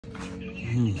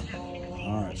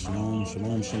All right, shalom,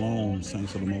 shalom, shalom,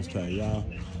 saints of the Most High Yah.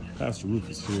 Pastor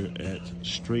Rufus here at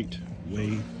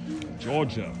Straightway,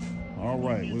 Georgia. All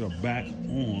right, we are back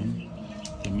on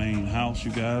the main house,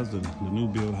 you guys, the new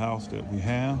build house that we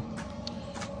have.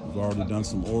 We've already done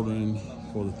some ordering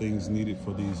for the things needed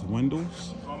for these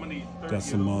windows. Got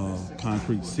some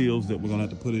concrete seals that we're gonna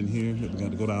have to put in here that we're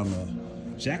gonna go down to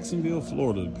Jacksonville,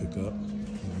 Florida to pick up.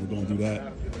 We're gonna do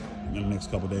that in the next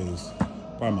couple days.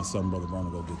 Probably my son, brother, gonna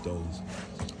go get those.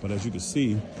 But as you can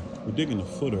see, we're digging the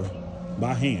footer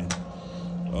by hand.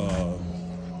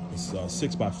 It's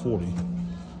 6 by 40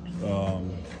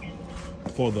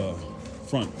 for the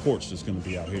front porch that's gonna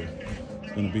be out here.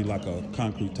 It's gonna be like a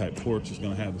concrete type porch. It's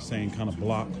gonna have the same kind of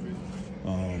block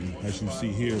as you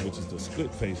see here, which is the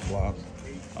split face block.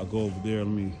 I'll go over there.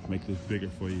 Let me make this bigger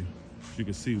for you. As you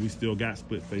can see, we still got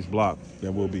split face block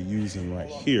that we'll be using right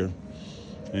here.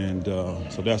 And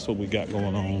so that's what we got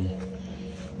going on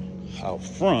out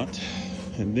front.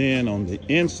 And then on the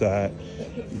inside,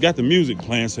 we got the music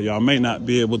playing, so y'all may not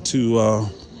be able to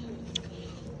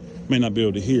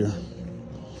hear.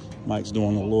 Mike's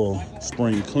doing a little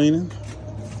spring cleaning,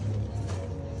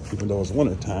 even though it's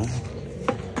winter time.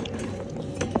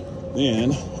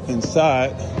 Then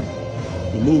inside,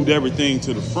 we moved everything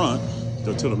to the front,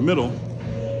 to the middle,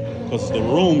 because the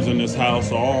rooms in this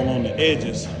house are all on the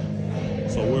edges.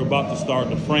 So we're about to start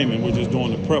the framing. We're just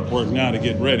doing the prep work now to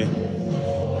get ready.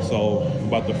 So I'm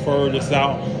about to fur this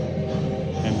out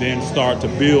and then start to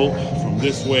build from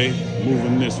this way,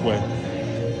 moving this way,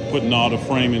 putting all the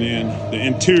framing in, the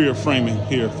interior framing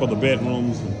here for the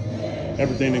bedrooms and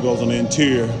everything that goes on the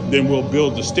interior. Then we'll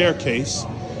build the staircase,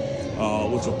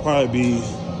 which will probably be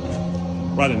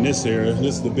right in this area.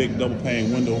 This is the big double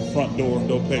pane window, front door,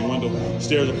 double pane window.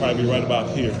 Stairs will probably be right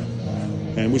about here.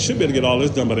 And we should be able to get all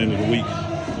this done by the end of the week.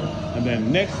 And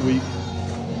then next week,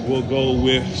 we'll go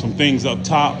with some things up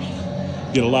top,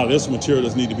 get a lot of this material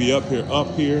that's need to be up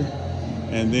here.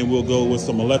 And then we'll go with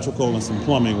some electrical and some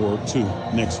plumbing work too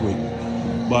next week.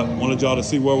 But wanted y'all to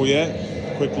see where we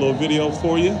at. Quick little video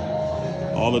for you.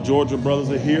 All the Georgia brothers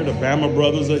are here. The Bama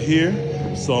brothers are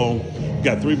here. So we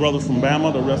got 3 brothers from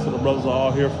Bama. The rest of the brothers are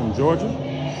all here from Georgia.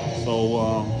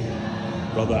 So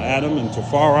Brother Adam and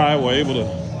Tafari were able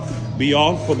to be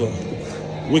off for the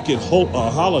wicked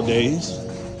holidays.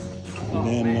 And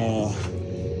then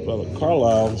Brother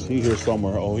Carlisle, he's here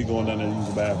somewhere. Oh, he going down there to use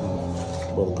the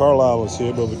bathroom. Brother Carlisle is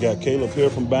here, but we got Caleb here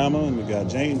from Bama, and we got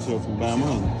James here from Bama,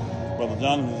 and Brother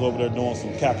Jonathan's over there doing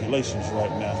some calculations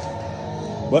right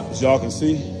now. But as y'all can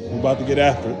see, we're about to get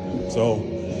after it. So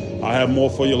I'll have more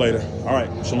for you later. All right,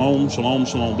 shalom, shalom,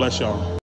 shalom. Bless y'all.